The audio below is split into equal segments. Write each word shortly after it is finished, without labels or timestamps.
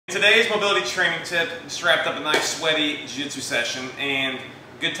Today's mobility training tip just wrapped up a nice sweaty jiu-jitsu session, and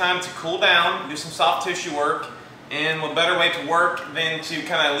good time to cool down, do some soft tissue work, and what better way to work than to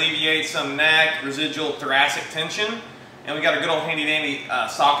kind of alleviate some neck, residual thoracic tension. And we got a good old handy dandy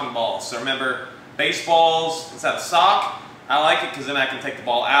sock and ball. So remember, baseballs inside a sock. I like it because then I can take the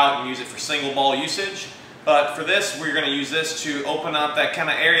ball out and use it for single ball usage. But for this, we're going to use this to open up that kind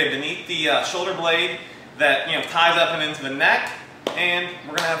of area beneath the shoulder blade that ties up and into the neck. And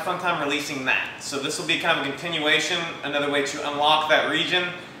we're going to have a fun time releasing that. So this will be kind of a continuation, another way to unlock that region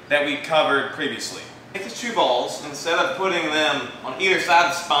that we covered previously. Take these two balls, instead of putting them on either side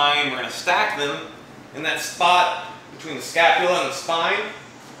of the spine, we're going to stack them in that spot between the scapula and the spine.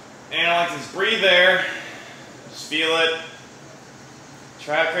 And I like to just breathe there, just feel it.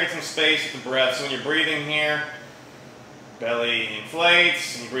 Try to create some space with the breath. So when you're breathing here, belly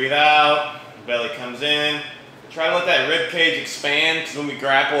inflates, and you breathe out, belly comes in. Try to let that rib cage expand, because when we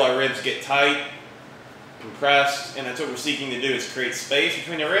grapple, our ribs get tight, compressed, and that's what we're seeking to do, is create space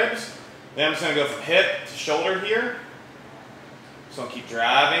between the ribs. Then I'm just going to go from hip to shoulder here. So I'll keep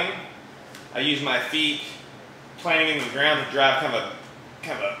driving. I use my feet planting into the ground to drive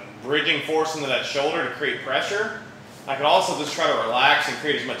kind of a bridging force into that shoulder to create pressure. I can also just try to relax and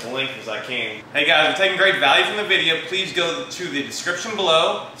create as much length as I can. Hey guys, if you're taking great value from the video, please go to the description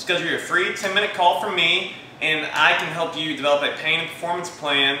below. Schedule your free 10-minute call from me, and I can help you develop a pain and performance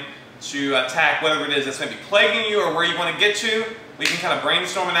plan to attack whatever it is that's maybe plaguing you or where you want to get to. We can kind of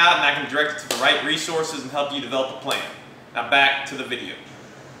brainstorm it out, and I can direct it to the right resources and help you develop a plan. Now back to the video.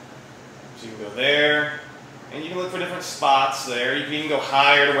 So you can go there, and you can look for different spots there. You can even go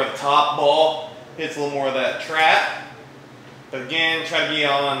higher to where the top ball hits a little more of that trap. But again, try to be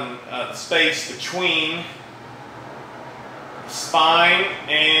on the space between the spine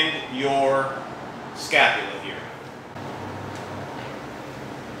and your scapula here.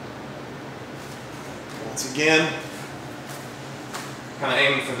 Once again, kind of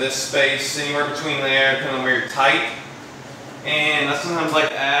aiming for this space, anywhere between there, depending on where you're tight. And I sometimes like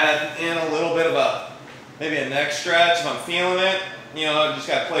to add in a little bit of maybe a neck stretch if I'm feeling it. Just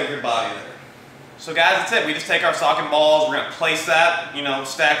got to play with your body there. So guys, that's it. We just take our sock and balls, we're going to place that,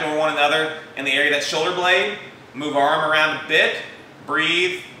 stacked over one another in the area of that shoulder blade, move our arm around a bit,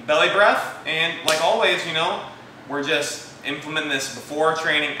 breathe, belly breath, and like always, we're just implementing this before our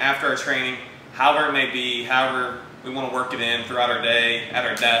training, after our training, however it may be, however we want to work it in throughout our day, at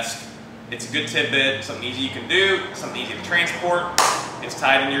our desk. It's a good tidbit, something easy you can do, something easy to transport. It's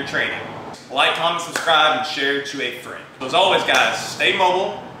tied into your training. Like, comment, subscribe, and share to a friend. So as always guys, stay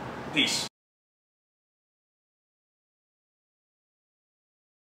mobile. Peace.